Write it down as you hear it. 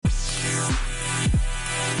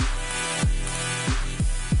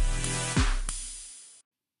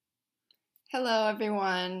Hello,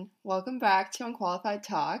 everyone. Welcome back to Unqualified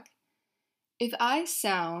Talk. If I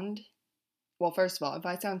sound, well, first of all, if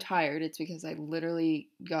I sound tired, it's because I literally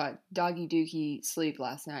got doggy dookie sleep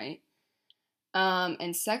last night.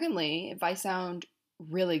 And secondly, if I sound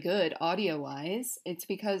really good audio wise, it's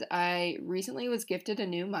because I recently was gifted a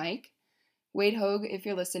new mic. Wade Hogue, if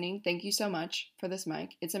you're listening, thank you so much for this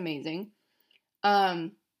mic. It's amazing.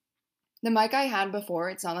 Um, the mic I had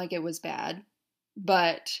before, it's not like it was bad,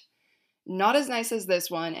 but not as nice as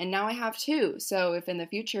this one, and now I have two. So if in the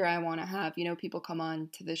future I want to have, people come on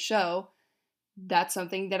to the show, that's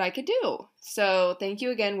something that I could do. So thank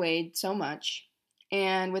you again, Wade, so much.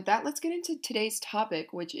 And with that, let's get into today's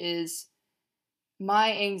topic, which is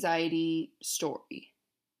my anxiety story.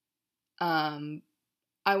 I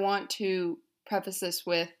want to preface this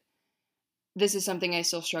with this is something I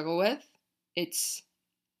still struggle with. It's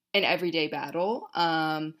an everyday battle,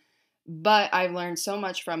 but I've learned so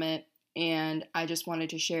much from it. And I just wanted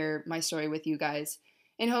to share my story with you guys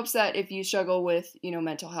in hopes that if you struggle with,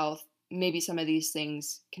 mental health, maybe some of these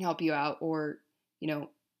things can help you out or,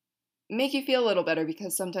 make you feel a little better,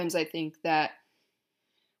 because sometimes I think that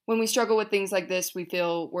when we struggle with things like this, we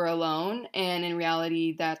feel we're alone, and in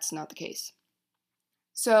reality, that's not the case.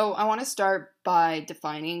 So I want to start by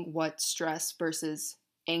defining what stress versus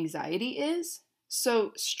anxiety is.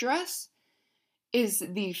 So stress is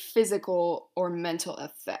the physical or mental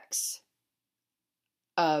effects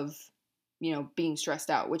of, being stressed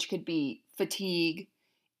out, which could be fatigue,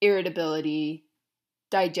 irritability,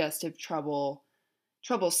 digestive trouble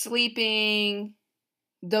sleeping,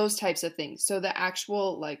 those types of things. So the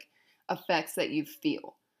actual effects that you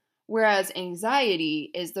feel. Whereas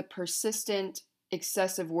anxiety is the persistent,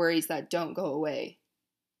 excessive worries that don't go away,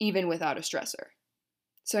 even without a stressor.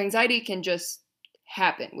 So anxiety can just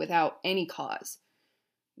happen without any cause,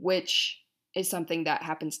 which is something that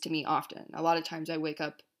happens to me often. A lot of times I wake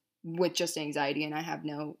up with just anxiety and I have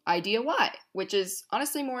no idea why, which is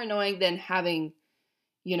honestly more annoying than having,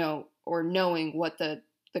 or knowing what the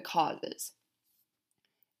cause is.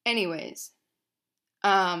 Anyways,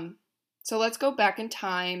 so let's go back in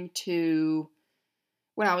time to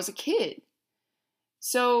when I was a kid.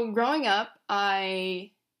 So growing up,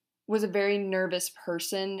 I was a very nervous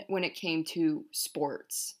person when it came to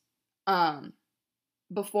sports.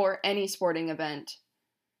 Before any sporting event,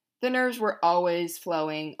 the nerves were always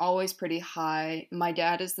flowing, always pretty high. My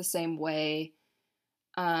dad is the same way.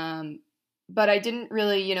 But I didn't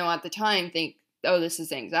really, at the time think, oh, this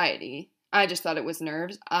is anxiety. I just thought it was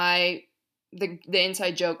nerves. The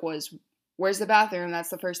inside joke was, where's the bathroom? That's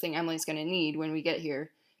the first thing Emily's going to need when we get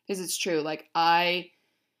here. Because it's true. I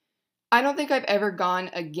don't think I've ever gone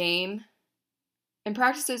a game, and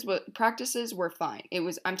practices were fine.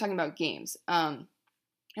 I'm talking about games.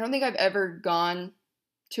 I don't think I've ever gone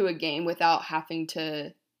to a game without having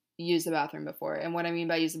to use the bathroom before. And what I mean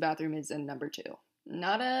by use the bathroom is a number two.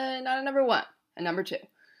 Not a number one, a number two.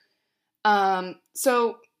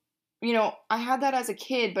 So, I had that as a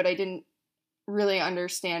kid, but I didn't really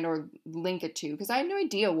understand or link it to, because I had no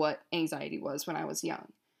idea what anxiety was when I was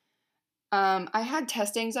young. I had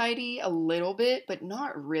test anxiety a little bit, but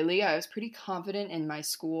not really. I was pretty confident in my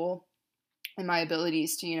school and my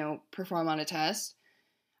abilities to, perform on a test.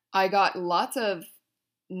 I got lots of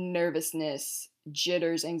nervousness,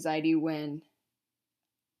 jitters, anxiety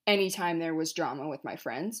anytime there was drama with my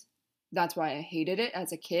friends. That's why I hated it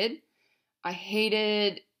as a kid. I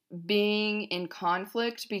hated being in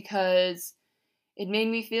conflict because it made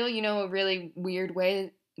me feel, a really weird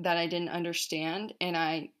way that I didn't understand, and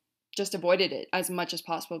I just avoided it as much as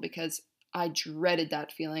possible because I dreaded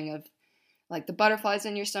that feeling of the butterflies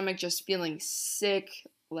in your stomach, just feeling sick,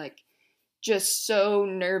 just so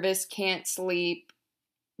nervous, can't sleep.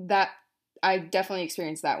 That I definitely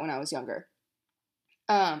experienced that when I was younger.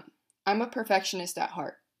 I'm a perfectionist at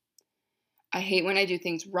heart. I hate when I do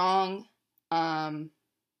things wrong. I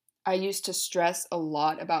used to stress a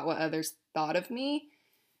lot about what others thought of me.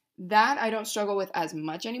 That I don't struggle with as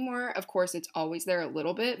much anymore. Of course, it's always there a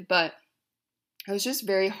little bit, but I was just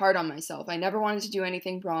very hard on myself. I never wanted to do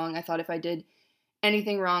anything wrong. I thought if I did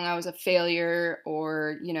anything wrong, I was a failure,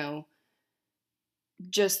 or,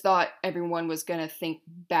 just thought everyone was going to think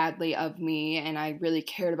badly of me, and I really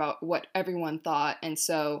cared about what everyone thought. And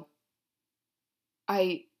so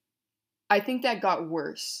I think that got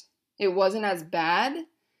worse. It wasn't as bad,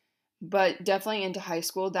 but definitely into high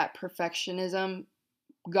school, that perfectionism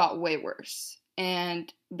got way worse.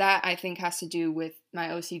 And that, I think, has to do with my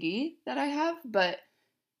OCD that I have. But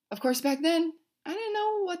of course, back then, I didn't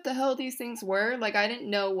know what the hell these things were. I didn't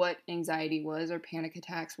know what anxiety was or panic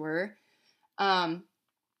attacks were.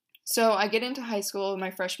 So I get into high school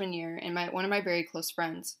my freshman year, and one of my very close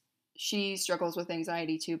friends, she struggles with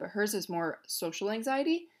anxiety too, but hers is more social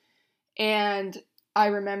anxiety. And I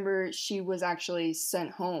remember she was actually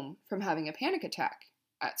sent home from having a panic attack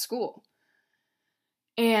at school.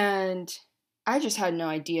 And I just had no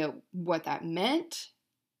idea what that meant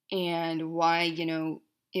and why,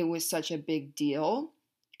 it was such a big deal.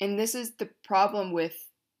 And this is the problem with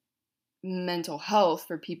mental health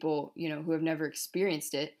for people, who have never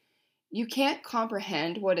experienced it. You can't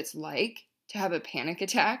comprehend what it's like to have a panic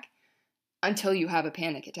attack until you have a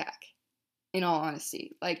panic attack, in all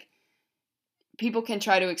honesty. Like, people can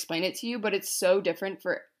try to explain it to you, but it's so different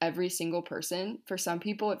for every single person. For some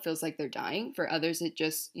people, it feels like they're dying. For others, it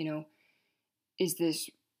just, is this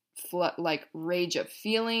rage of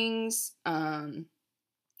feelings.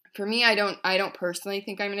 For me, I don't personally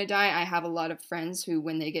think I'm going to die. I have a lot of friends who,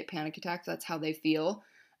 when they get panic attacks, that's how they feel.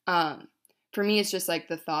 For me, it's just like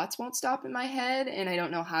the thoughts won't stop in my head, and I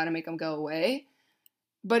don't know how to make them go away.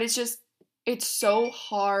 But it's so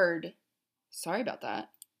hard. Sorry about that.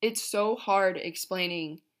 It's so hard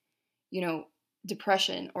explaining,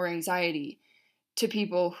 depression or anxiety to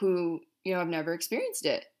people who, have never experienced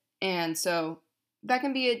it. And so that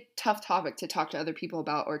can be a tough topic to talk to other people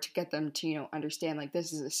about, or to get them to, understand, like,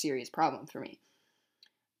 this is a serious problem for me.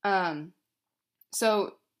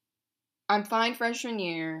 So I'm fine freshman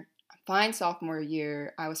year, I'm fine sophomore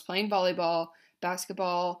year. I was playing volleyball,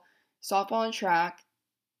 basketball, softball, and track.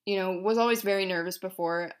 Was always very nervous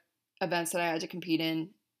before events that I had to compete in.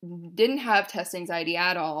 Didn't have test anxiety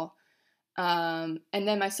at all. And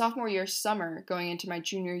then my sophomore year summer, going into my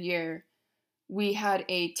junior year, we had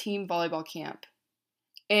a team volleyball camp.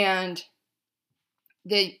 And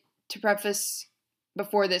to preface,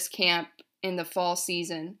 before this camp in the fall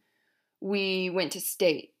season, we went to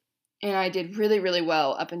state. And I did really, really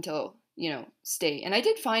well up until, state. And I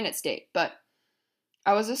did fine at state, but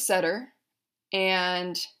I was a setter.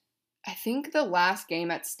 And I think the last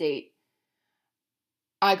game at state,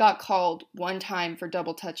 I got called one time for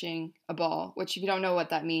double touching a ball, which, if you don't know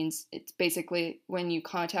what that means, it's basically when you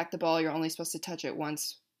contact the ball, you're only supposed to touch it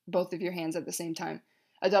once, both of your hands at the same time.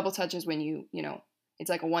 A double touch is when it's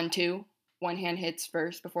like a 1-2. One hand hits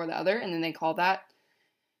first before the other, and then they call that.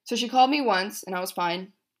 So she called me once, and I was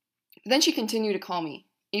fine. But then she continued to call me,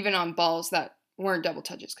 even on balls that weren't double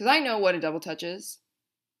touches, because I know what a double touch is.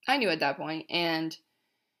 I knew at that point, and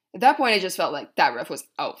at that point, I just felt like that ref was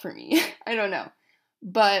out for me. I don't know.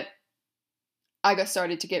 But I got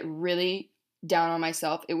started to get really down on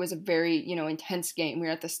myself. It was a very, intense game. We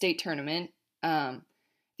were at the state tournament. I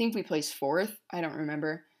think we placed 4th. I don't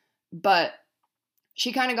remember. But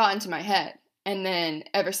she kind of got into my head. And then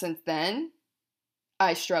ever since then,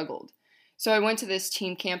 I struggled. So I went to this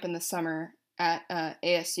team camp in the summer at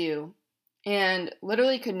ASU and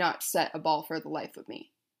literally could not set a ball for the life of me.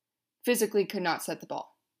 Physically could not set the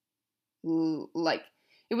ball. Like,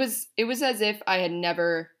 it was as if I had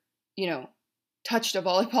never, touched a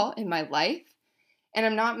volleyball in my life. And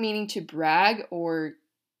I'm not meaning to brag or,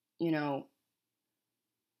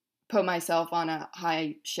 put myself on a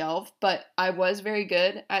high shelf, but I was very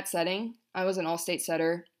good at setting. I was an all-state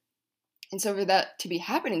setter. And so for that to be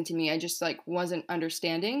happening to me, I just wasn't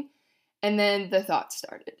understanding. And then the thoughts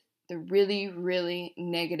started. The really, really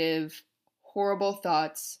negative, horrible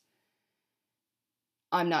thoughts.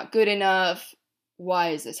 I'm not good enough.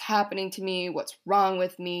 Why is this happening to me? What's wrong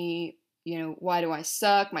with me? Why do I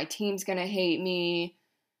suck? My team's gonna hate me.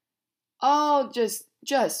 All just,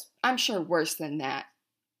 I'm sure worse than that.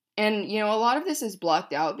 And, a lot of this is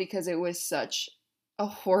blocked out because it was such a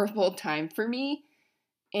horrible time for me.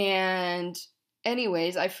 And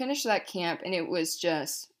anyways, I finished that camp and it was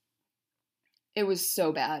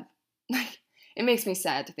so bad. It makes me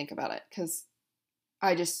sad to think about it because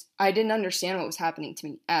I didn't understand what was happening to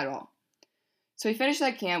me at all. So we finish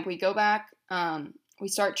that camp, we go back, we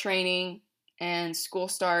start training, and school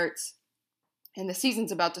starts, and the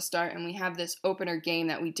season's about to start, and we have this opener game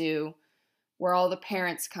that we do where all the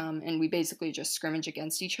parents come, and we basically just scrimmage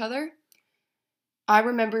against each other. I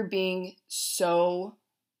remember being so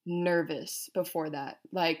nervous before that,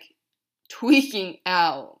 tweaking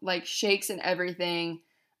out, shakes and everything,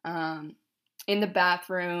 in the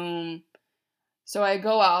bathroom. So I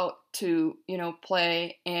go out to,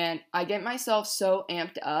 play, and I get myself so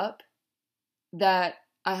amped up that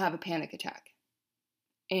I have a panic attack.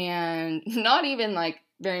 And not even,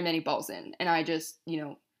 very many balls in. And I just,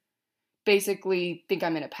 basically think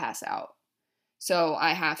I'm going to pass out. So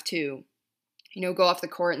I have to, go off the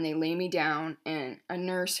court, and they lay me down, and a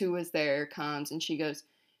nurse who was there comes, and she goes,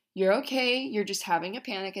 "You're okay, you're just having a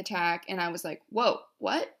panic attack." And I was like, whoa,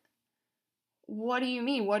 what? what do you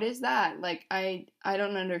mean? What is that? Like, I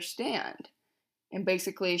don't understand. And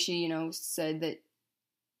basically she, said that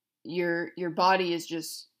your body is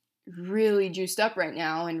just really juiced up right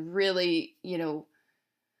now and really,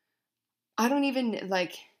 I don't even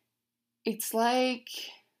like, it's like,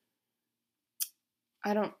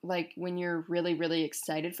 I don't like when you're really, really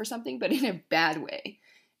excited for something, but in a bad way.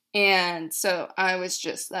 And so I was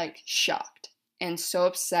just like shocked and so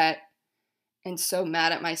upset and so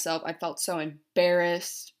mad at myself. I felt so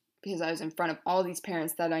embarrassed because I was in front of all these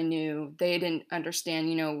parents that I knew. They didn't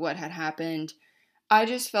understand, what had happened. I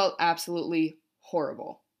just felt absolutely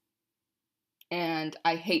horrible. And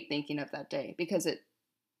I hate thinking of that day because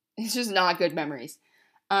it's just not good memories.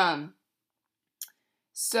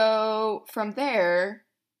 So from there,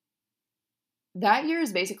 that year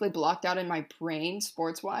is basically blocked out in my brain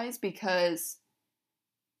sports-wise because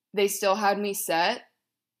they still had me set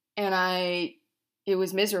and it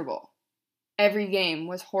was miserable. Every game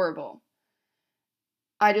was horrible.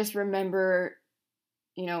 I just remember,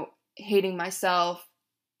 hating myself,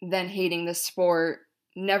 then hating the sport,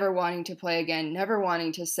 never wanting to play again, never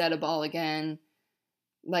wanting to set a ball again.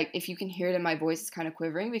 Like, if you can hear it in my voice, it's kind of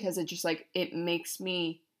quivering because it just, like, it makes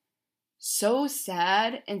me so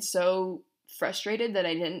sad and so frustrated that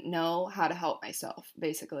I didn't know how to help myself,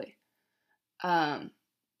 basically.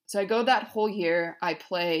 So I go that whole year, I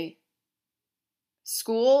play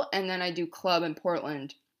school, and then I do club in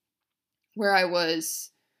Portland, where I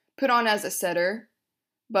was put on as a setter,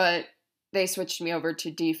 but they switched me over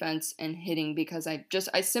to defense and hitting because I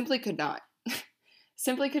simply could not.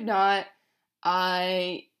 Simply could not.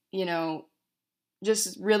 I,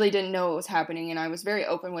 just really didn't know what was happening, and I was very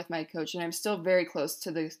open with my coach, and I'm still very close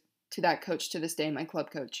to that coach to this day, my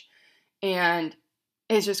club coach. And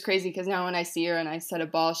it's just crazy because now when I see her and I set a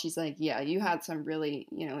ball, she's like, yeah, you had some really,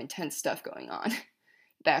 intense stuff going on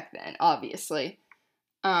back then, obviously.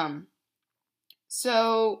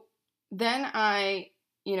 So then I,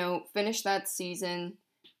 finished that season,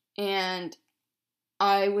 and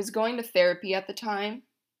I was going to therapy at the time.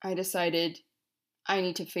 I decided I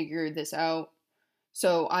need to figure this out.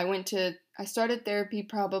 So I started therapy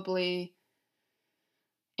probably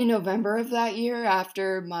in November of that year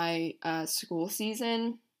after my school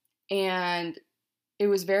season, and it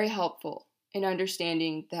was very helpful in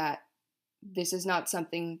understanding that this is not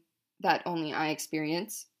something that only I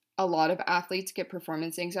experience. A lot of athletes get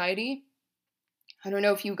performance anxiety. I don't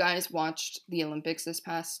know if you guys watched the Olympics this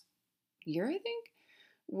past year, I think,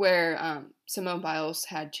 where Simone Biles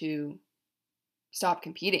had to stop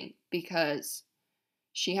competing because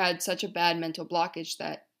she had such a bad mental blockage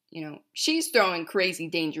that, she's throwing crazy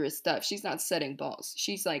dangerous stuff. She's not setting balls.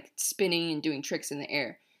 She's like spinning and doing tricks in the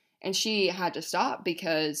air. And she had to stop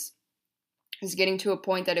because it was getting to a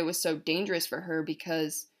point that it was so dangerous for her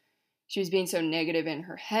because she was being so negative in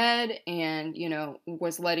her head and,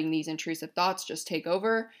 was letting these intrusive thoughts just take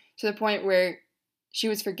over to the point where she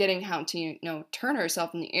was forgetting how to, turn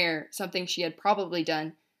herself in the air, something she had probably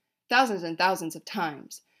done thousands and thousands of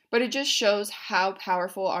times. But it just shows how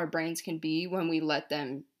powerful our brains can be when we let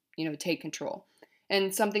them, take control.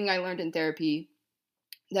 And something I learned in therapy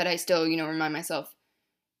that I still, remind myself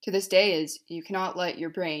to this day is you cannot let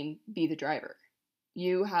your brain be the driver.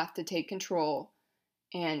 You have to take control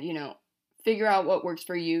and, figure out what works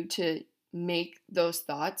for you to make those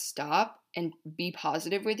thoughts stop and be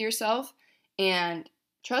positive with yourself. And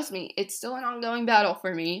trust me, it's still an ongoing battle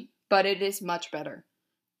for me, but it is much better.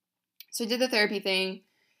 So I did the therapy thing.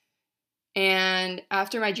 And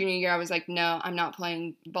after my junior year, I was like, no, I'm not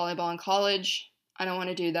playing volleyball in college. I don't want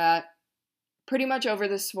to do that. Pretty much over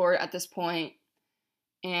the sport at this point.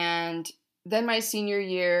 And then my senior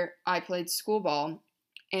year, I played school ball,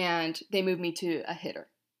 and they moved me to a hitter.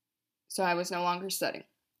 So I was no longer setting.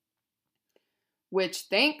 Which,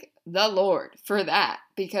 thank the Lord for that,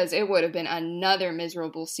 because it would have been another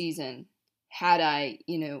miserable season had I,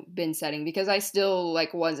 been setting, because I still,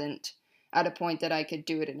 wasn't at a point that I could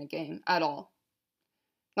do it in a game at all.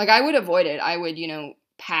 I would avoid it. I would,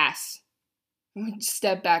 pass. I would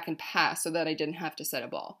step back and pass so that I didn't have to set a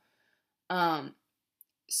ball.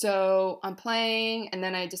 So I'm playing, and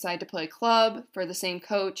then I decide to play club for the same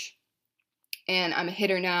coach, and I'm a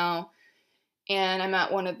hitter now, and I'm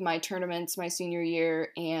at one of my tournaments my senior year,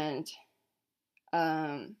 and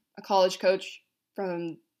a college coach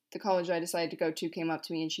from the college I decided to go to came up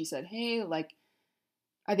to me, and she said, hey,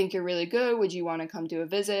 I think you're really good. Would you want to come do a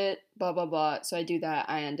visit? Blah, blah, blah. So I do that.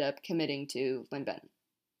 I end up committing to Lynn Benton.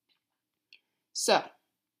 So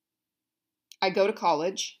I go to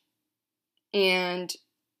college, and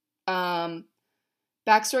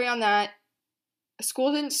backstory on that,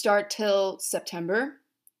 school didn't start till September,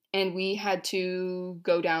 and we had to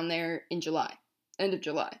go down there in July, end of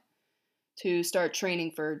July, to start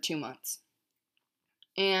training for 2 months.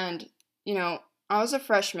 And, I was a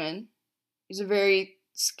freshman. It was a very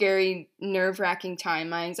scary, nerve-wracking time.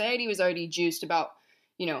 My anxiety was already juiced about,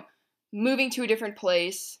 moving to a different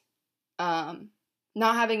place, not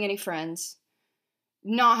having any friends,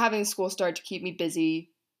 not having school start to keep me busy,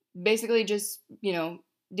 basically just,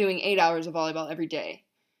 doing 8 hours of volleyball every day.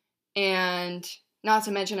 And not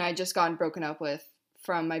to mention I had just gotten broken up with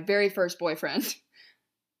from my very first boyfriend,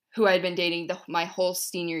 who I had been dating my whole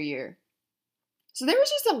senior year. So there was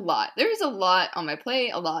just a lot. There was a lot on my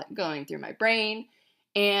plate, a lot going through my brain.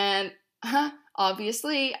 And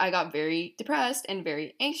obviously, I got very depressed and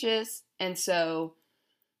very anxious. And so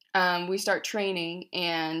we start training,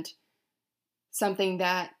 and something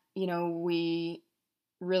that, we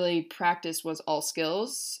really practiced was all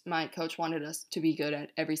skills. My coach wanted us to be good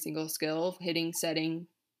at every single skill: hitting, setting,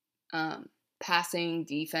 passing,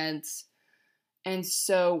 defense. And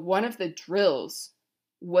so one of the drills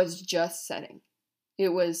was just setting. It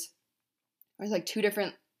was like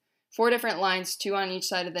 4 different lines, 2 on each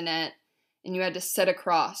side of the net, and you had to set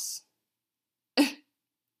across.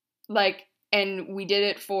 And we did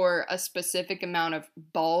it for a specific amount of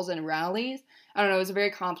balls and rallies. I don't know, it was a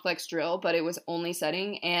very complex drill, but it was only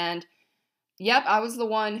setting. And yep, I was the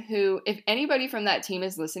one who, if anybody from that team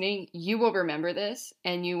is listening, you will remember this,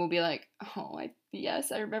 and you will be like, oh,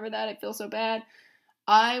 yes, I remember that. I feel so bad.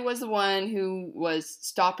 I was the one who was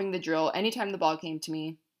stopping the drill anytime the ball came to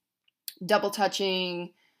me, double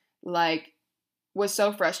touching, was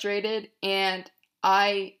so frustrated, and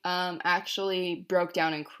I actually broke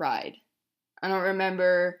down and cried. I don't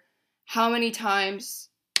remember how many times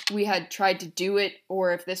we had tried to do it,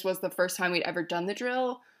 or if this was the first time we'd ever done the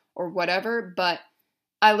drill or whatever, but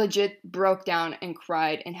I legit broke down and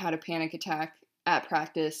cried and had a panic attack at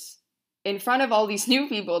practice in front of all these new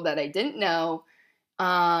people that I didn't know.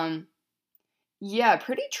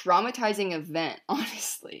 Pretty traumatizing event,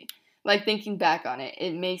 honestly. Thinking back on it,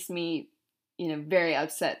 it makes me, very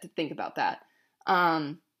upset to think about that.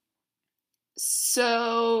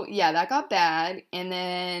 So yeah, that got bad. And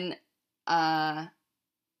then, I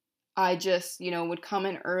just, would come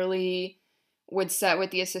in early, would set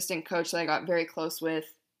with the assistant coach that I got very close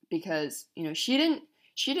with, because, she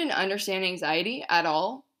didn't understand anxiety at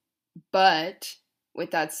all. But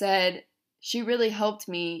with that said, she really helped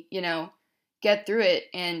me, get through it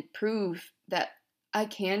and prove that I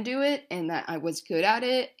can do it and that I was good at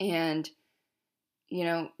it. And,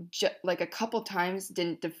 a couple times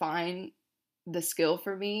didn't define the skill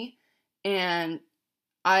for me. And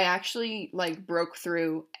I actually broke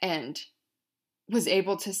through and was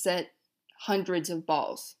able to set hundreds of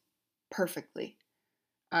balls perfectly,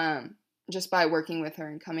 just by working with her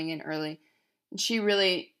and coming in early. And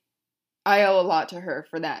I owe a lot to her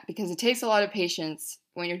for that, because it takes a lot of patience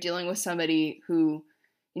when you're dealing with somebody who,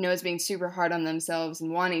 is being super hard on themselves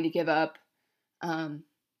and wanting to give up.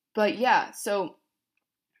 But yeah, so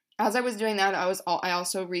as I was doing that, I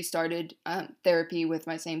also restarted therapy with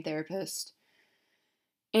my same therapist,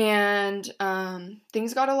 and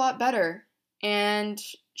things got a lot better. And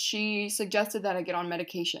she suggested that I get on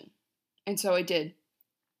medication, and so I did.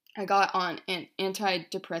 I got on an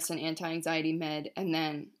antidepressant, anti-anxiety med, and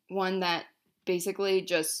then one that basically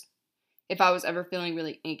just, if I was ever feeling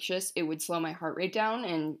really anxious, it would slow my heart rate down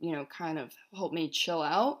and, kind of help me chill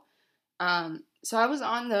out. So I was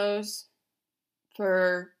on those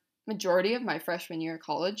for majority of my freshman year of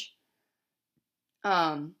college.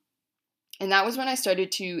 And that was when I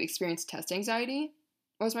started to experience test anxiety.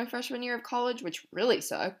 It was my freshman year of college, which really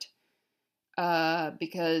sucked.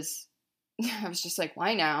 Because I was just like,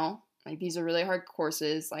 why now? These are really hard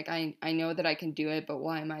courses. I know that I can do it, but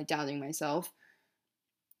why am I doubting myself?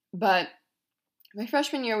 But my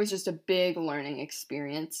freshman year was just a big learning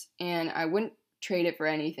experience, and I wouldn't trade it for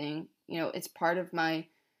anything. It's part of my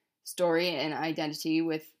story and identity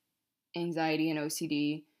with anxiety and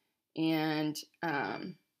OCD. And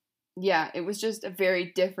it was just a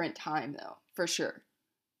very different time, though, for sure.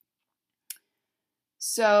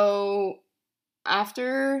 So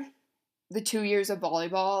after the 2 years of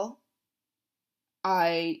volleyball,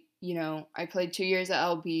 I played 2 years at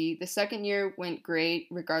LB. The second year went great,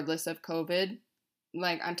 regardless of COVID.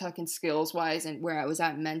 I'm talking skills wise and where I was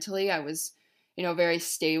at mentally. I was, very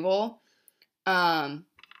stable. And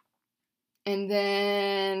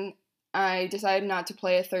then I decided not to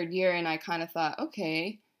play a third year, and I kind of thought,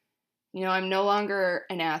 okay, I'm no longer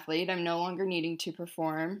an athlete. I'm no longer needing to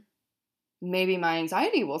perform. Maybe my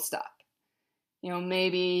anxiety will stop.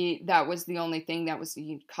 Maybe that was the only thing that was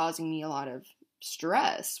causing me a lot of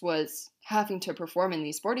stress was having to perform in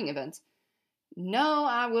these sporting events. No,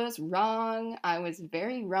 I was wrong. I was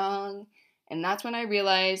very wrong. And that's when I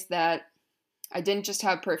realized that I didn't just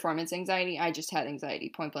have performance anxiety, I just had anxiety,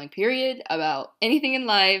 point blank, period, about anything in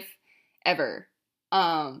life ever.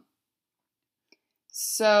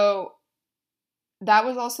 So that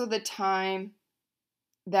was also the time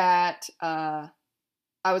that I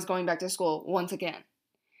was going back to school once again.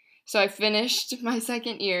 So I finished my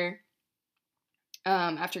second year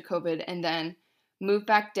after COVID and then moved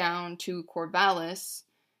back down to Corvallis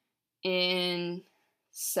in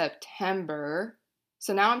September.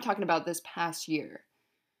 So now I'm talking about this past year.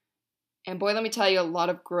 And boy, let me tell you, a lot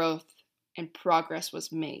of growth and progress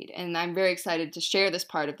was made. And I'm very excited to share this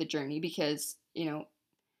part of the journey because,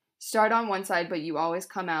 start on one side, but you always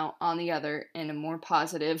come out on the other in a more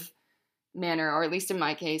positive manner, or at least in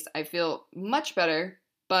my case, I feel much better.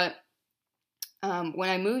 But when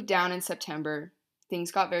I moved down in September,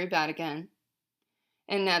 things got very bad again.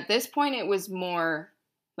 And at this point, it was more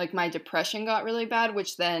like my depression got really bad,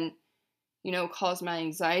 which then, caused my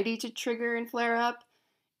anxiety to trigger and flare up.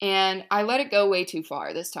 And I let it go way too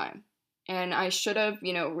far this time. And I should have,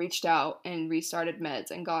 reached out and restarted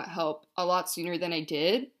meds and got help a lot sooner than I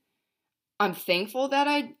did. I'm thankful that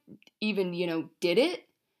I even, did it,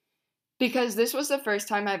 because this was the first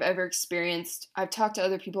time I've ever experienced, I've talked to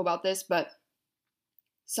other people about this, but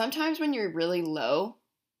sometimes when you're really low,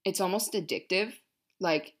 it's almost addictive.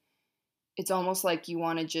 Like, it's almost like you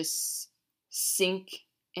want to just sink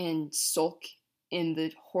and sulk in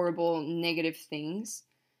the horrible negative things.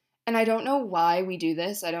 And I don't know why we do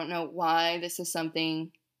this. I don't know why this is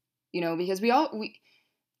something, because we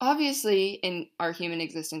obviously in our human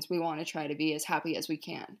existence, we want to try to be as happy as we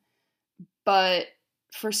can. But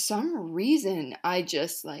for some reason, I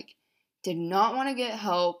just did not want to get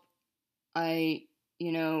help. I,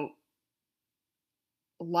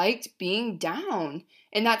 liked being down.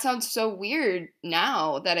 And that sounds so weird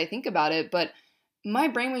now that I think about it, but my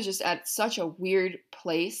brain was just at such a weird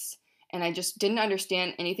place and I just didn't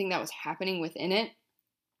understand anything that was happening within it.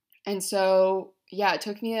 And so, yeah, it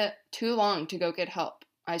took me too long to go get help.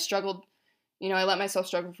 I struggled, I let myself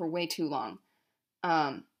struggle for way too long.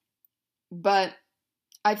 But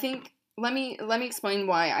I think, let me explain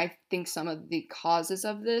why I think some of the causes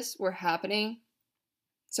of this were happening.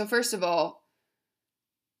 So first of all,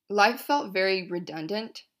 life felt very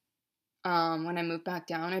redundant. When I moved back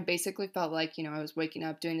down, I basically felt like, I was waking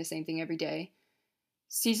up doing the same thing every day.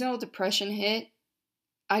 Seasonal depression hit.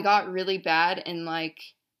 I got really bad in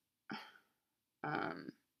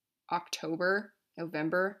October,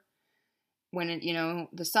 November, when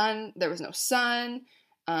there was no sun.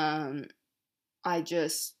 I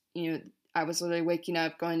just, I was literally waking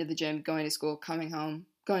up, going to the gym, going to school, coming home,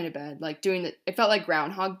 going to bed, it felt like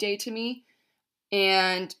Groundhog Day to me.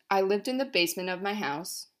 And I lived in the basement of my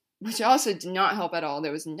house, which also did not help at all.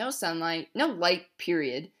 There was no sunlight, no light,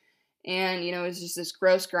 period. And, it was just this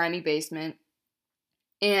gross, grimy basement.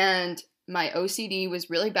 And my OCD was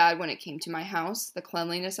really bad when it came to my house, the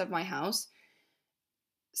cleanliness of my house.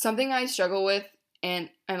 Something I struggle with and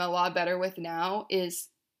I'm a lot better with now is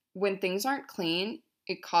when things aren't clean,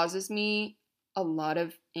 it causes me a lot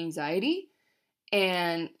of anxiety.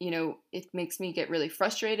 And, it makes me get really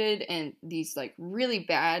frustrated and these really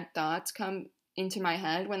bad thoughts come into my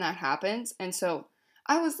head when that happens. And so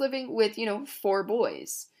I was living with, 4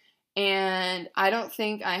 boys. And I don't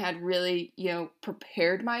think I had really,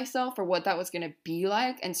 prepared myself for what that was going to be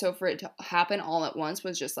like. And so for it to happen all at once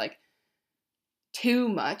was just too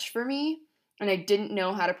much for me. And I didn't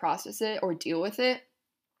know how to process it or deal with it.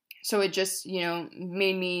 So it just,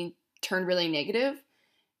 made me turn really negative.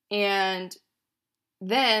 And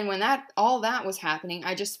then when all that was happening,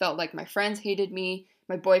 I just felt like my friends hated me.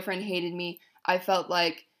 My boyfriend hated me. I felt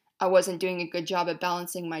like I wasn't doing a good job at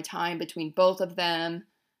balancing my time between both of them.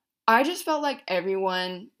 I just felt like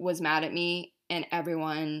everyone was mad at me and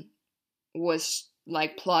everyone was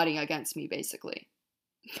plotting against me, basically.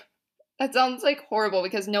 That sounds horrible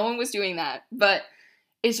because no one was doing that, but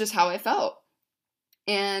it's just how I felt.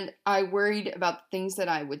 And I worried about things that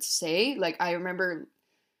I would say. I remember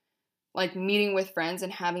meeting with friends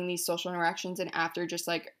and having these social interactions, and after just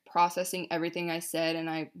processing everything I said, and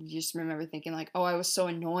I just remember thinking oh, I was so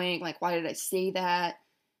annoying, why did I say that?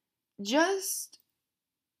 Just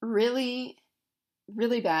really,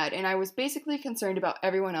 really bad. And I was basically concerned about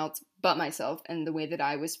everyone else but myself and the way that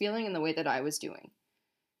I was feeling and the way that I was doing.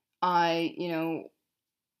 I,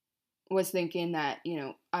 was thinking that,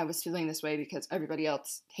 I was feeling this way because everybody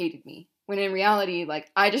else hated me. When in reality,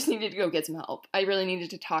 I just needed to go get some help. I really needed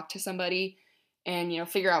to talk to somebody and,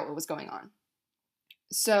 figure out what was going on.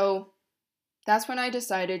 So that's when I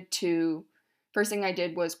decided to, first thing I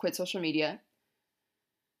did was quit social media.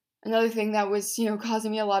 Another thing that was,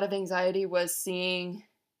 causing me a lot of anxiety was seeing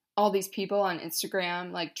all these people on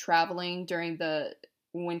Instagram, like traveling during the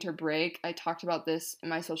winter break. I talked about this in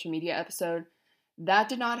my social media episode. That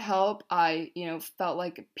did not help. I, felt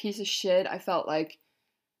like a piece of shit. I felt like,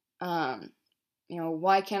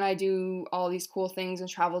 why can't I do all these cool things and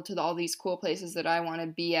travel to all these cool places that I want to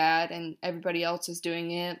be at and everybody else is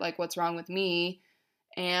doing it? Like, what's wrong with me?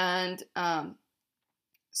 And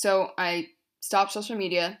so I stopped social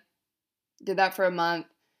media, did that for a month.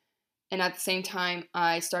 And at the same time,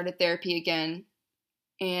 I started therapy again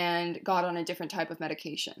and got on a different type of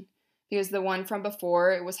medication. Because the one from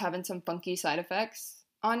before, it was having some funky side effects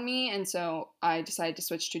on me. And so I decided to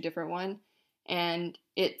switch to a different one. And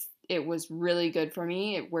it was really good for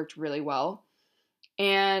me. It worked really well.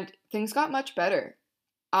 And things got much better.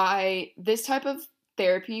 This type of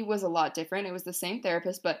therapy was a lot different. It was the same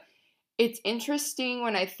therapist, but it's interesting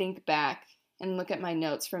when I think back and look at my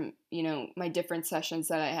notes from, my different sessions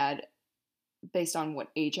that I had based on what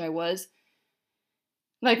age I was.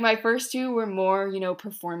 Like, my first two were more,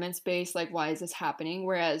 performance-based, like, why is this happening?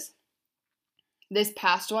 Whereas this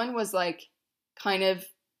past one was, like, kind of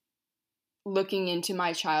looking into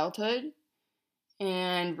my childhood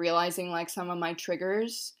and realizing, like, some of my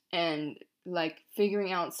triggers and, like,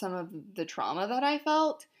 figuring out some of the trauma that I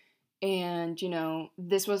felt. And,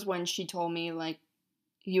 this was when she told me, like,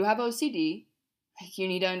 you have OCD. Like, you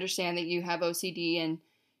need to understand that you have OCD, and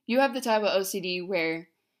you have the type of OCD where,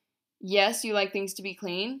 yes, you like things to be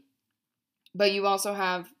clean, but you also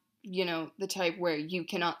have, the type where you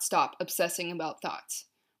cannot stop obsessing about thoughts,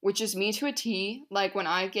 which is me to a T. Like, when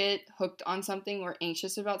I get hooked on something or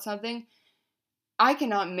anxious about something, I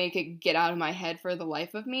cannot make it get out of my head for the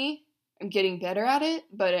life of me. I'm getting better at it,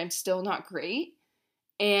 but I'm still not great.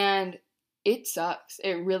 And it sucks.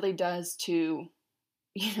 It really does to,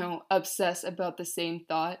 obsess about the same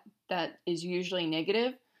thought that is usually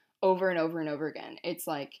negative over and over and over again. It's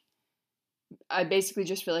like, I basically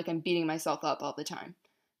just feel like I'm beating myself up all the time.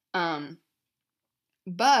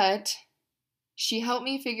 But she helped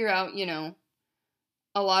me figure out,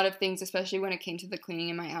 a lot of things, especially when it came to the cleaning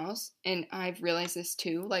in my house. And I've realized this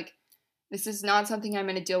too. Like, this is not something I'm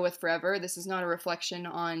going to deal with forever. This is not a reflection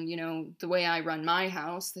on, the way I run my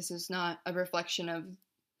house. This is not a reflection of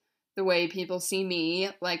the way people see me.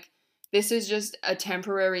 Like, this is just a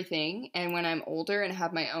temporary thing. And when I'm older and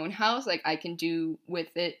have my own house, like, I can do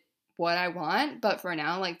with it what I want. But for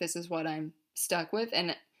now, like, this is what I'm stuck with.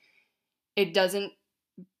 And it doesn't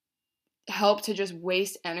help to just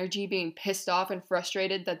waste energy being pissed off and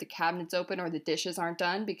frustrated that the cabinet's open or the dishes aren't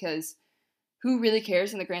done, because who really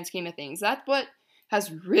cares in the grand scheme of things? That's what has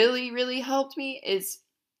really, really helped me, is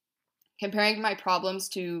comparing my problems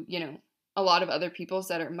to, a lot of other people's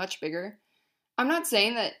that are much bigger. I'm not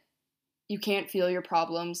saying that you can't feel your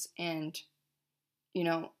problems and,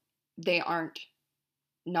 they aren't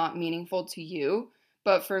not meaningful to you.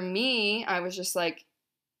 But for me, I was just like,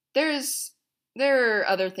 there are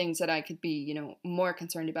other things that I could be, more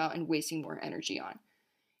concerned about and wasting more energy on.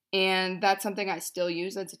 And that's something I still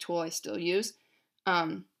use. That's a tool I still use.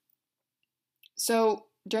 So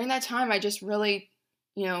during that time, I just really,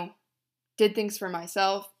 did things for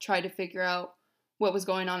myself, tried to figure out what was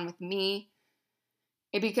going on with me.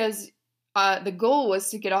 Because the goal was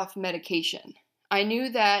to get off medication. I knew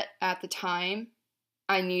that at the time,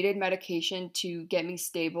 I needed medication to get me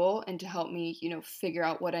stable and to help me, figure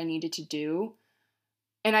out what I needed to do.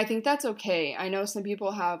 And I think that's okay. I know some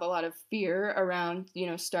people have a lot of fear around,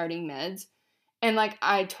 starting meds. And, like,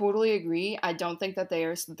 I totally agree. I don't think that they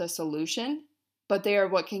are the solution, but they are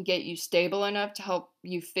what can get you stable enough to help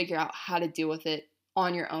you figure out how to deal with it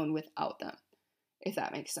on your own without them, if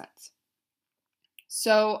that makes sense.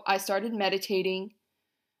 So I started meditating.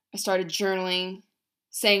 I started journaling.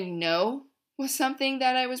 Saying no was something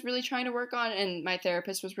that I was really trying to work on, and my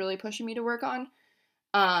therapist was really pushing me to work on.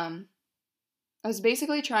 I was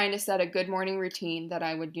basically trying to set a good morning routine that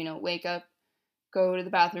I would, wake up, go to the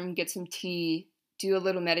bathroom, get some tea, do a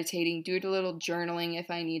little meditating, do a little journaling if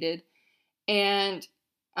I needed. And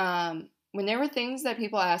when there were things that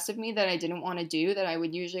people asked of me that I didn't want to do, that I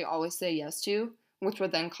would usually always say yes to, which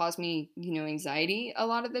would then cause me, anxiety a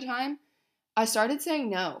lot of the time, I started saying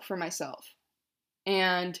no for myself.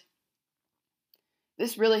 And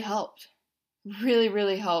this really helped. Really,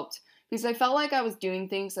 really helped. Because I felt like I was doing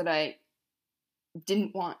things that I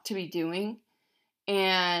didn't want to be doing.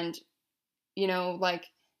 And, like,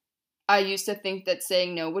 I used to think that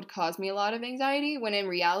saying no would cause me a lot of anxiety, when in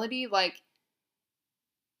reality, like,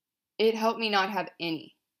 it helped me not have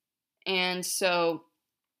any. And so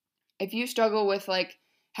if you struggle with like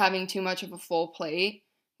having too much of a full plate,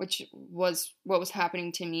 which was what was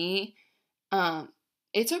happening to me,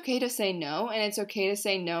 it's okay to say no, and it's okay to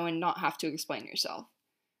say no and not have to explain yourself.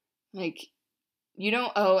 Like, you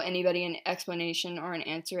don't owe anybody an explanation or an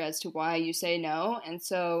answer as to why you say no, and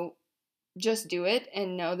so just do it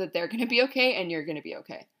and know that they're going to be okay and you're going to be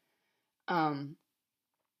okay.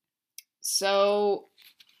 So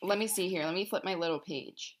let me see here. Let me flip my little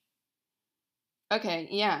page. Okay,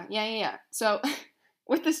 yeah. So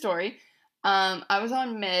with the story, I was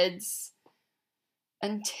on meds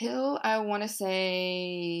until I want to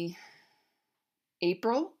say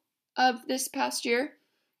April of this past year,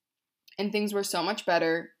 and things were so much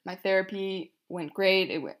better. My therapy went great.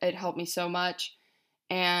 It helped me so much,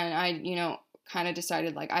 and I, kind of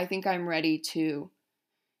decided like I think I'm ready to,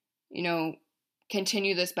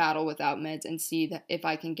 continue this battle without meds and see that if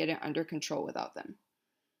I can get it under control without them.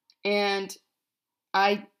 And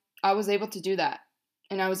I was able to do that.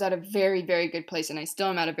 And I was at a very, very good place, and I still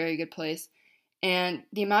am at a very good place. And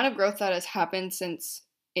the amount of growth that has happened since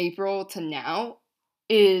April to now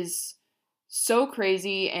is so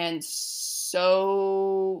crazy and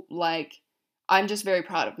so, like, I'm just very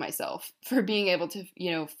proud of myself for being able to,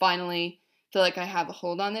 finally feel like I have a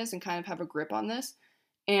hold on this and kind of have a grip on this.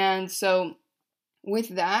 And so with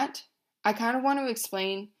that, I kind of want to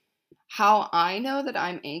explain how I know that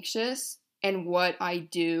I'm anxious and what I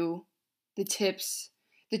do, the tips,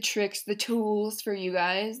 the tricks, the tools for you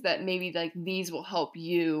guys that maybe like these will help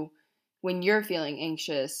you when you're feeling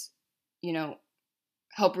anxious,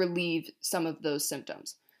 help relieve some of those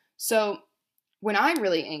symptoms. So when I'm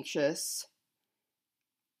really anxious,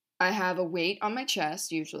 I have a weight on my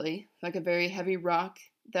chest, usually, like a very heavy rock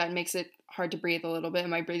that makes it hard to breathe a little bit,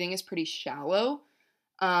 and my breathing is pretty shallow.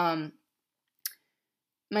 My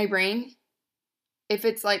brain, if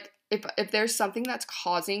it's like, if there's something that's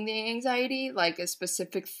causing the anxiety, like a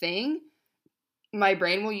specific thing, my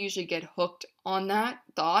brain will usually get hooked on that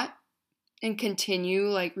thought and continue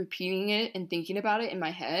like repeating it and thinking about it in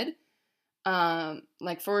my head.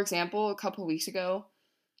 Like for example, a couple weeks ago,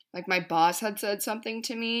 like my boss had said something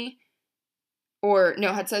to me,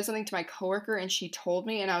 had said something to my coworker, and she told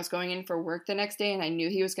me, and I was going in for work the next day, and I knew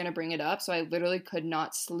he was going to bring it up, so I literally could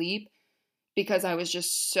not sleep because I was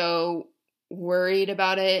just so worried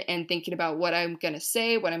about it and thinking about what I'm going to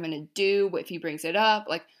say, what I'm going to do, if he brings it up,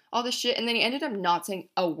 like all this shit. And then he ended up not saying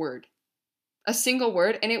a single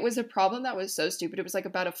word. And it was a problem that was so stupid. It was like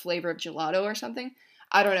about a flavor of gelato or something.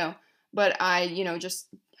 I don't know. But I, just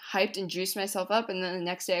hyped and juiced myself up. And then the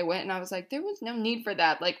next day I went and I was like, there was no need for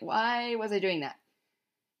that. Like, why was I doing that?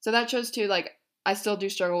 So that shows too, like, I still do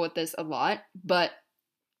struggle with this a lot, but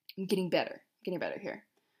I'm getting better here.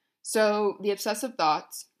 So the obsessive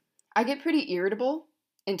thoughts, I get pretty irritable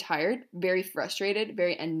and tired, very frustrated,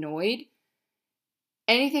 very annoyed.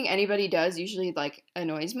 Anything anybody does usually like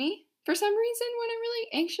annoys me for some reason when I'm really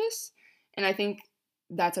anxious. And I think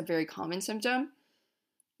that's a very common symptom.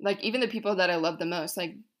 Like even the people that I love the most,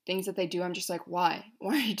 like things that they do, I'm just like, why?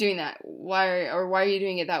 Why are you doing that? Why are you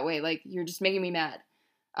doing it that way? Like you're just making me mad.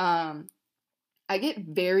 I get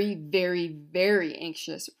very, very, very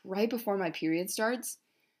anxious right before my period starts.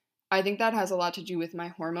 I think that has a lot to do with my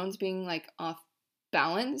hormones being like off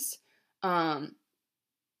balance.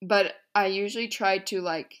 But I usually try to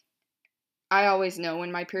like, I always know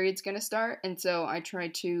when my period's gonna start. And so I try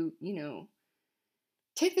to,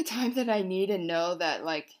 take the time that I need and know that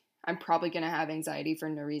like I'm probably gonna have anxiety for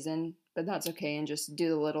no reason, but that's okay, and just do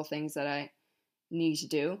the little things that I need to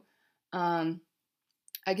do.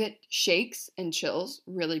 I get shakes and chills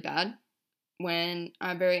really bad when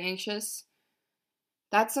I'm very anxious.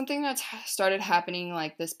 That's something that's started happening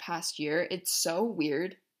like this past year. It's so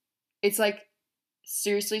weird. It's like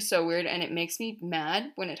seriously so weird, and it makes me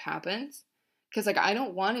mad when it happens. Because like I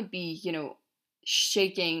don't want to be,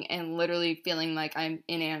 shaking and literally feeling like I'm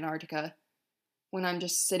in Antarctica when I'm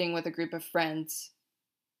just sitting with a group of friends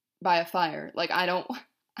by a fire. Like I don't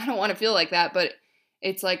want to feel like that, but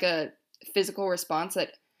it's like a physical response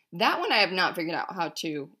that one I have not figured out how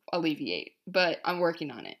to alleviate, but I'm working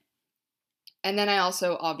on it. And then I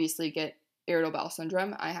also obviously get irritable bowel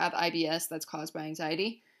syndrome. I have IBS that's caused by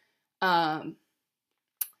anxiety. So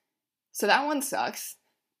that one sucks.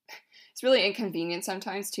 It's really inconvenient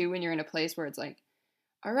sometimes too when you're in a place where it's like,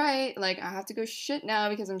 all right, like I have to go shit now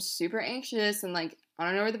because I'm super anxious and like I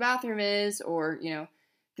don't know where the bathroom is, or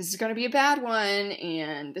this is gonna be a bad one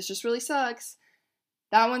and this just really sucks.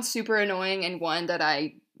 That one's super annoying, and one that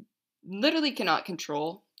I literally cannot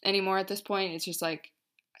control anymore at this point. It's just like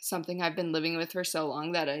something I've been living with for so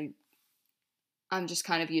long that I'm just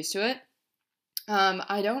kind of used to it.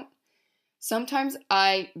 Sometimes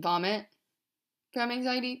I vomit from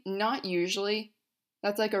anxiety, not usually.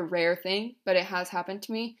 That's like a rare thing, but it has happened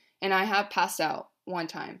to me, and I have passed out one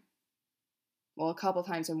time. Well, a couple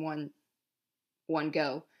times in one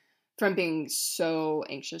go from being so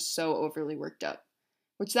anxious, so overly worked up.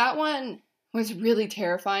 Which that one was really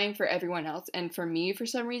terrifying for everyone else, and for me for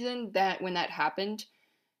some reason that when that happened,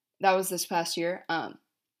 that was this past year,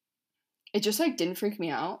 it just like didn't freak me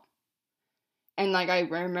out. And like I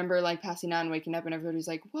remember like passing out and waking up and everybody's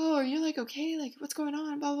like, "Whoa, are you like okay? Like what's going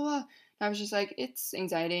on?" Blah blah blah. And I was just like, "It's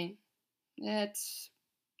anxiety. It's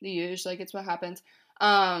the usual. Like it's what happens."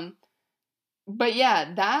 Um, but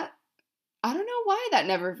yeah, that I don't know why that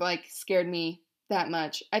never like scared me that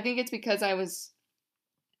much. I think it's because I was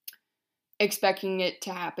expecting it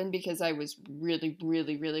to happen because I was really,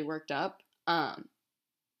 really, really worked up.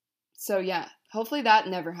 So yeah, hopefully that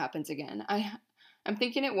never happens again. I'm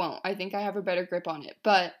thinking it won't. I think I have a better grip on it.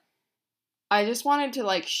 But I just wanted to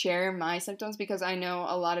like share my symptoms because I know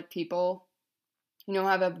a lot of people,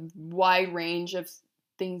 have a wide range of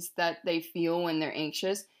things that they feel when they're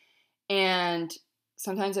anxious. And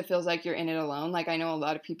sometimes it feels like you're in it alone. Like I know a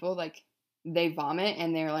lot of people like they vomit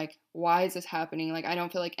and they're like, why is this happening? Like I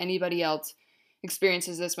don't feel like anybody else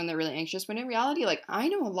experiences this when they're really anxious. When in reality, like I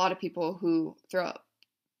know a lot of people who throw up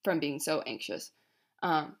from being so anxious.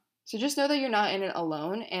 So just know that you're not in it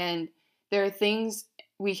alone, and there are things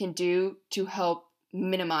we can do to help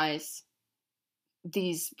minimize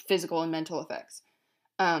these physical and mental effects.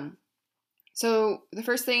 So the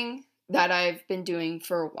first thing that I've been doing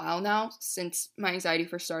for a while now, since my anxiety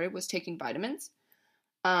first started, was taking vitamins.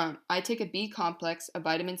 I take a B complex, a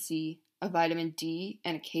vitamin C, a vitamin D,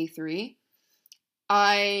 and a K3.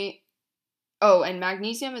 And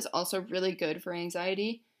magnesium is also really good for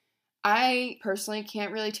anxiety. I personally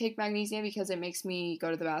can't really take magnesium because it makes me go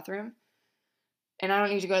to the bathroom. And I don't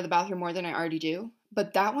need to go to the bathroom more than I already do.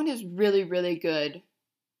 But that one is really, really good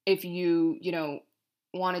if you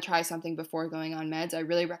want to try something before going on meds. I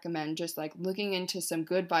really recommend just like looking into some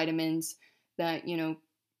good vitamins that,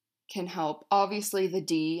 can help. Obviously, the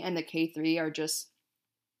D and the K3 are just,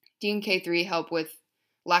 D and K3 help with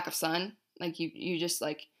lack of sun. Like you just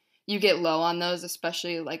like, you get low on those,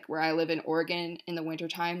 especially like where I live in Oregon in the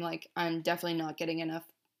wintertime. Like I'm definitely not getting enough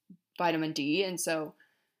vitamin D. And so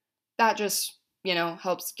that just,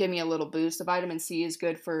 helps give me a little boost. The vitamin C is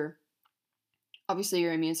good for obviously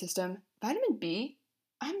your immune system. Vitamin B,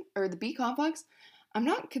 or the B complex, I'm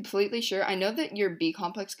not completely sure. I know that your B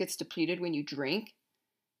complex gets depleted when you drink.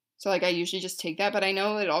 So like I usually just take that, but I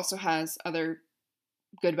know it also has other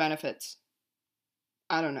good benefits.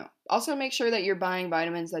 I don't know. Also make sure that you're buying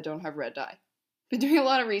vitamins that don't have red dye. Been doing a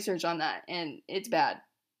lot of research on that, and it's bad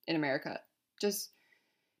in America. Just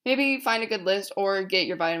maybe find a good list or get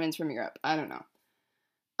your vitamins from Europe. I don't know.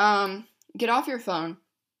 Get off your phone.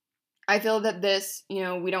 I feel that this,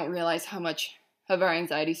 we don't realize how much of our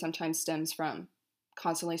anxiety sometimes stems from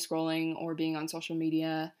constantly scrolling or being on social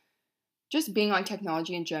media, just being on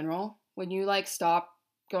technology in general. When you like stop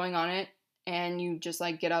going on it and you just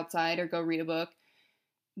like get outside or go read a book,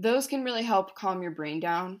 those can really help calm your brain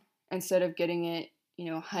down instead of getting it,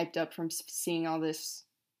 hyped up from seeing all this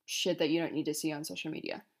shit that you don't need to see on social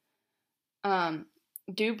media.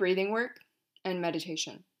 Do breathing work and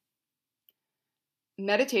meditation.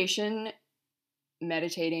 Meditating,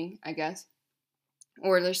 I guess,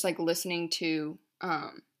 or just like listening to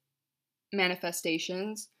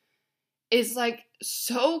manifestations is like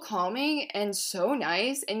so calming and so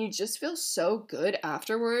nice, and you just feel so good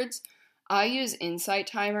afterwards. I use Insight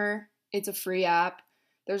Timer. It's a free app.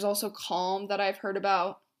 There's also Calm that I've heard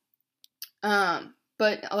about.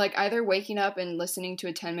 But like either waking up and listening to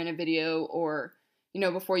a 10-minute video or,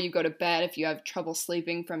 before you go to bed if you have trouble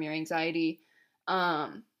sleeping from your anxiety.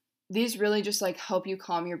 These really just like help you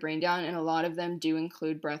calm your brain down, and a lot of them do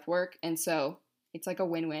include breath work. And so it's like a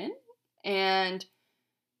win-win, and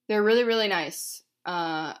they're really, really nice.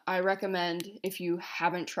 I recommend if you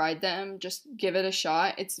haven't tried them, just give it a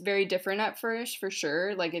shot. It's very different at first, for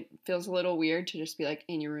sure. Like it feels a little weird to just be like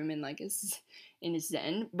in your room and like in a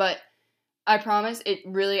zen, but I promise it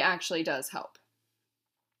really actually does help.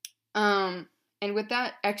 And with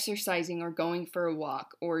that, exercising or going for a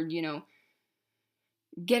walk or,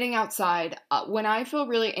 getting outside. When I feel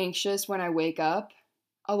really anxious when I wake up,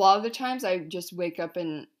 a lot of the times I just wake up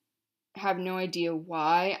and have no idea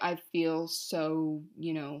why I feel so,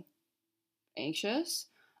 anxious.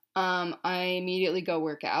 I immediately go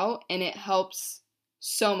work out, and it helps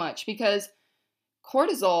so much because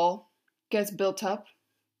cortisol gets built up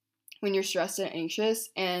when you're stressed and anxious,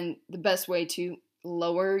 and the best way to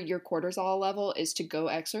lower your cortisol level is to go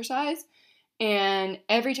exercise. And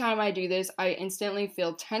every time I do this, I instantly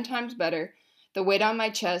feel 10 times better. The weight on my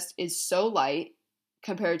chest is so light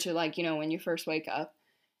compared to, like, when you first wake up.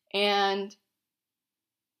 And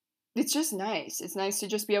it's just nice. It's nice to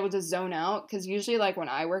just be able to zone out, because usually, like, when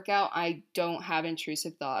I work out, I don't have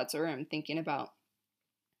intrusive thoughts, or I'm thinking about,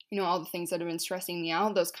 all the things that have been stressing me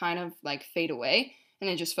out. Those kind of, like, fade away, and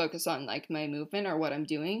I just focus on, like, my movement or what I'm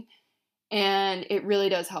doing. And it really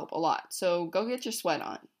does help a lot. So go get your sweat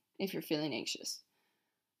on if you're feeling anxious.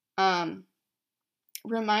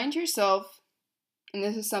 Remind yourself, and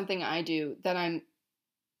this is something I do, that I'm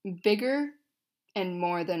bigger and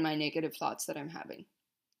more than my negative thoughts that I'm having.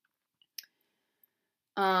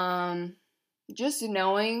 Just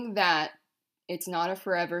knowing that it's not a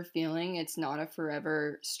forever feeling, it's not a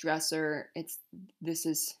forever stressor, this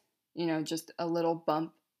is, just a little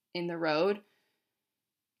bump in the road,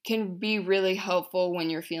 can be really helpful when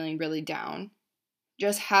you're feeling really down.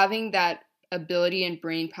 Just having that ability and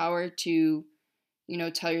brain power to,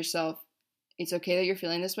 tell yourself, it's okay that you're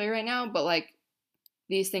feeling this way right now, but, like,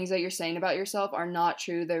 these things that you're saying about yourself are not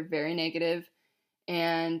true. They're very negative.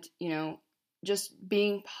 And, just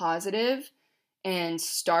being positive and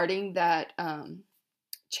starting that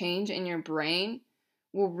change in your brain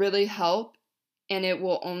will really help. And it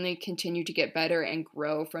will only continue to get better and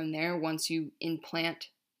grow from there once you implant,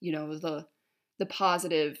 the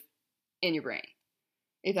positive in your brain,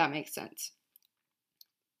 if that makes sense.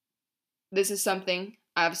 This is something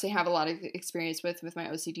I obviously have a lot of experience with my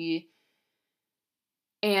OCD.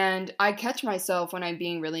 And I catch myself when I'm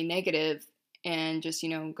being really negative and just,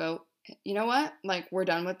 go, you know what? Like, we're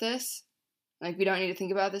done with this. Like, we don't need to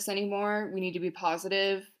think about this anymore. We need to be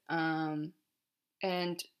positive. And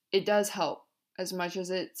it does help. As much as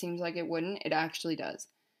it seems like it wouldn't, it actually does.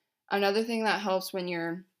 Another thing that helps when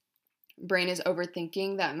your brain is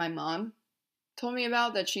overthinking, that my mom told me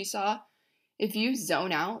about, that she saw, if you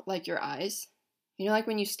zone out, like, your eyes, like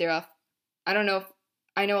when you stare off, I know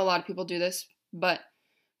a lot of people do this, but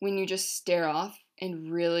when you just stare off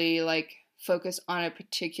and really, like, focus on a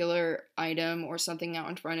particular item or something out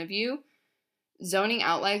in front of you, zoning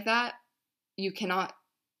out like that, you cannot,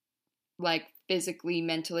 like, physically,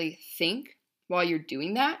 mentally think while you're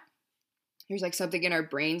doing that. There's, like, something in our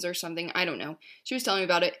brains or something. I don't know. She was telling me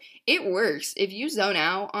about it. It works. If you zone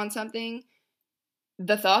out on something,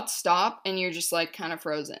 the thoughts stop and you're just, like, kind of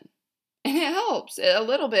frozen. And it helps a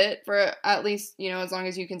little bit for at least, as long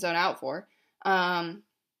as you can zone out for.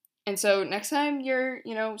 And so next time you're,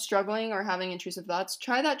 struggling or having intrusive thoughts,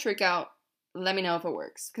 try that trick out. Let me know if it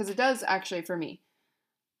works, because it does actually for me.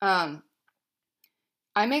 I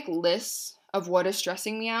make lists of what is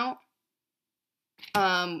stressing me out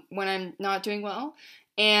when I'm not doing well.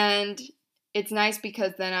 And it's nice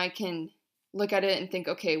because then I can look at it and think,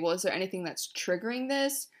 okay, well, is there anything that's triggering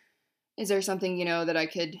this? Is there something, that I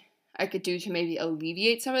could do to maybe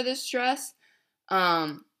alleviate some of this stress?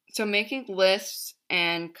 So making lists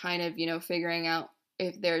and kind of, figuring out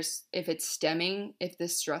if this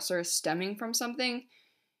stressor is stemming from something,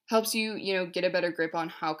 helps you, get a better grip on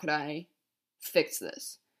how could I fix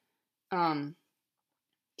this.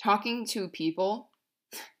 Talking to people,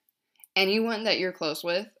 anyone that you're close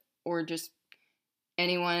with, or just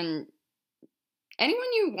anyone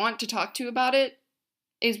you want to talk to about it,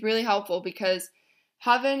 is really helpful, because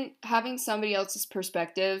having somebody else's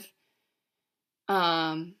perspective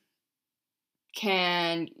can,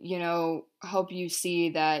 help you see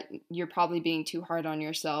that you're probably being too hard on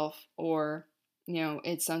yourself, or,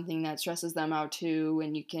 it's something that stresses them out too,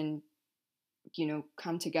 and you can,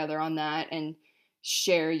 come together on that and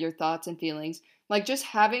share your thoughts and feelings. Like, just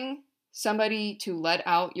having somebody to let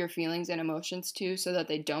out your feelings and emotions to, so that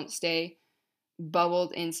they don't stay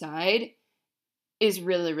bubbled inside, is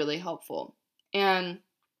really, really helpful. And,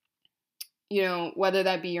 whether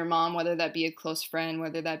that be your mom, whether that be a close friend,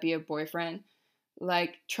 whether that be a boyfriend,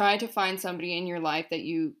 like, try to find somebody in your life that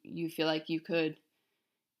you feel like you could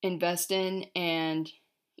invest in and,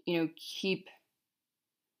 you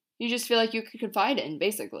just feel like you could confide in,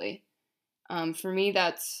 basically. For me,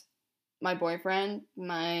 that's my boyfriend,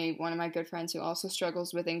 one of my good friends who also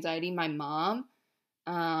struggles with anxiety, my mom.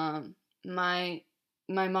 My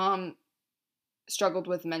mom struggled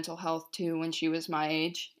with mental health too when she was my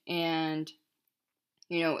age, and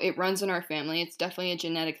it runs in our family. It's definitely a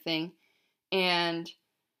genetic thing, and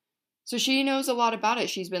so she knows a lot about it.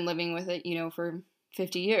 She's been living with it, for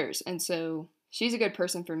 50 years, and so she's a good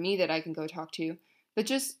person for me that I can go talk to. But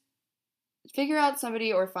just figure out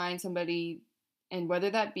somebody, or find somebody, and whether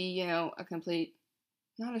that be, a complete,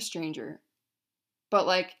 not a stranger, but,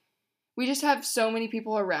 like, we just have so many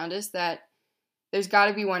people around us that there's got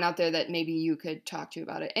to be one out there that maybe you could talk to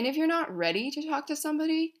about it. And if you're not ready to talk to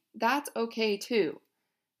somebody, that's okay too.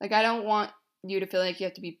 Like, I don't want you to feel like you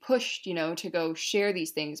have to be pushed, to go share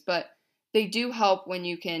these things, but they do help when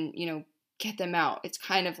you can, get them out. It's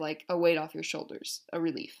kind of like a weight off your shoulders, a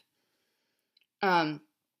relief. My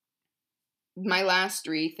last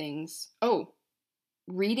 3 things. Oh,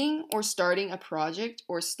 reading or starting a project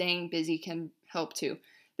or staying busy can help too.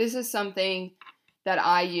 This is something that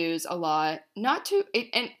I use a lot, and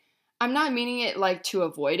I'm not meaning it like to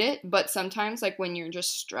avoid it, but sometimes like when you're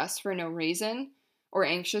just stressed for no reason or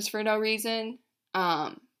anxious for no reason,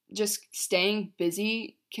 just staying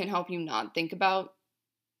busy can help you not think about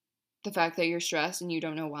the fact that you're stressed and you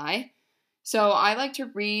don't know why. So I like to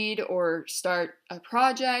read or start a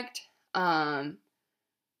project,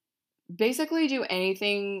 basically do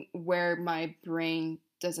anything where my brain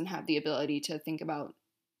doesn't have the ability to think about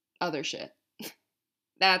other shit.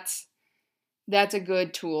 That's a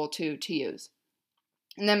good tool to use.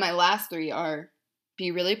 And then my last 3 are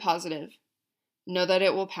be really positive, know that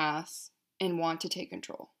it will pass, and want to take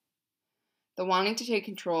control. The wanting to take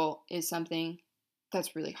control is something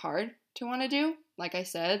that's really hard to want to do. Like I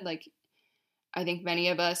said, I think many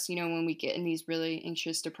of us, when we get in these really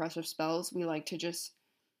anxious, depressive spells, we like to just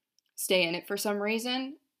stay in it for some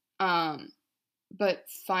reason. But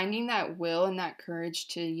finding that will and that courage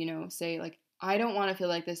to, say, like, I don't want to feel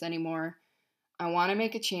like this anymore. I want to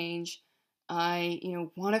make a change. I,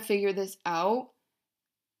 want to figure this out.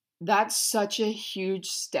 That's such a huge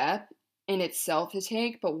step in itself to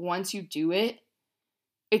take. But once you do it,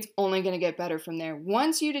 it's only going to get better from there.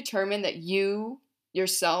 Once you determine that you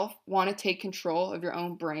yourself want to take control of your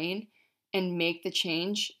own brain and make the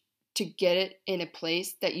change to get it in a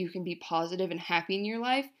place that you can be positive and happy in your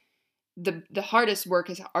life, the hardest work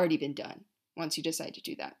has already been done once you decide to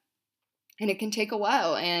do that. And it can take a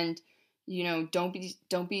while, and don't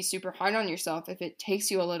be super hard on yourself if it takes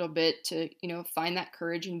you a little bit to find that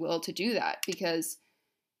courage and will to do that, because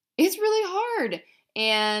it's really hard.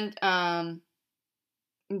 And I'm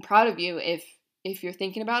proud of you if you're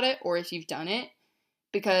thinking about it or if you've done it,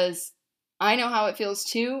 because I know how it feels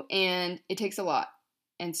too, and it takes a lot.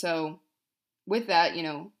 And so with that,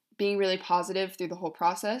 being really positive through the whole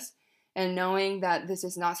process and knowing that this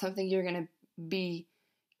is not something you're going to be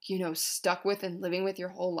stuck with and living with your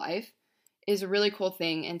whole life is a really cool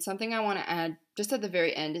thing. And something I want to add just at the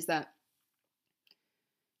very end is that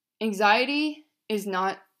anxiety is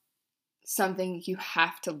not something you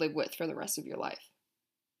have to live with for the rest of your life.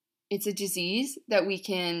 It's a disease that we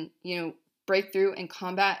can, break through and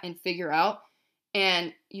combat and figure out.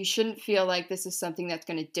 And you shouldn't feel like this is something that's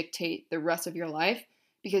going to dictate the rest of your life,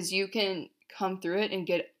 because you can come through it and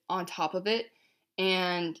get on top of it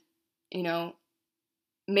and,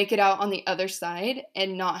 make it out on the other side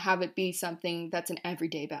and not have it be something that's an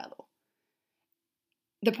everyday battle.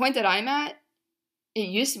 The point that I'm at, it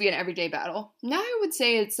used to be an everyday battle. Now I would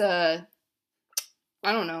say it's I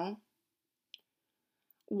don't know,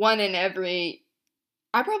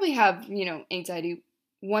 I probably have, anxiety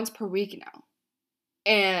once per week now,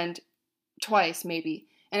 and twice maybe.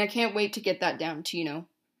 And I can't wait to get that down to,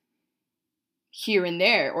 here and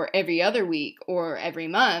there, or every other week, or every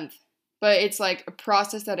month. But it's like a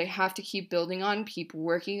process that I have to keep building on, keep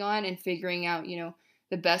working on, and figuring out,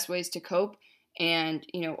 the best ways to cope and,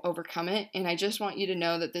 overcome it. And I just want you to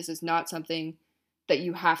know that this is not something that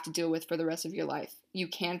you have to deal with for the rest of your life. You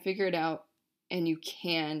can figure it out, and you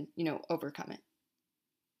can, overcome it.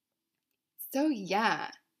 So yeah,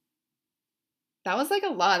 that was like a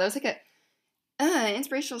lot. That was like a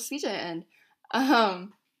inspirational speech at the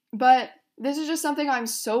end. But this is just something I'm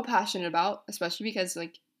so passionate about, especially because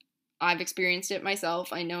I've experienced it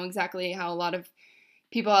myself. I know exactly how a lot of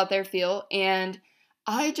people out there feel, and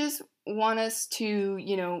I just want us to,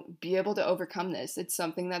 be able to overcome this. It's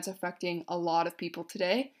something that's affecting a lot of people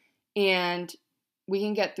today, and we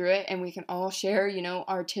can get through it, and we can all share,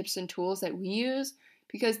 our tips and tools that we use,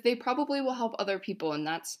 because they probably will help other people, and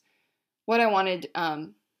that's what I wanted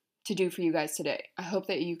to do for you guys today. I hope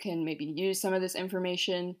that you can maybe use some of this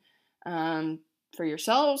information for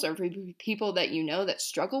yourselves or for people that that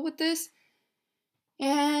struggle with this.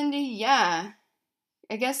 And yeah,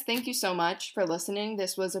 I guess thank you so much for listening.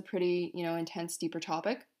 This was a pretty, intense, deeper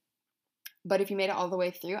topic. But if you made it all the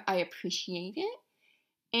way through, I appreciate it.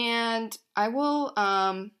 And I will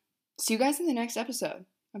see you guys in the next episode.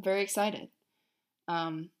 I'm very excited.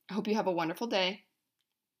 I hope you have a wonderful day.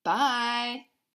 Bye.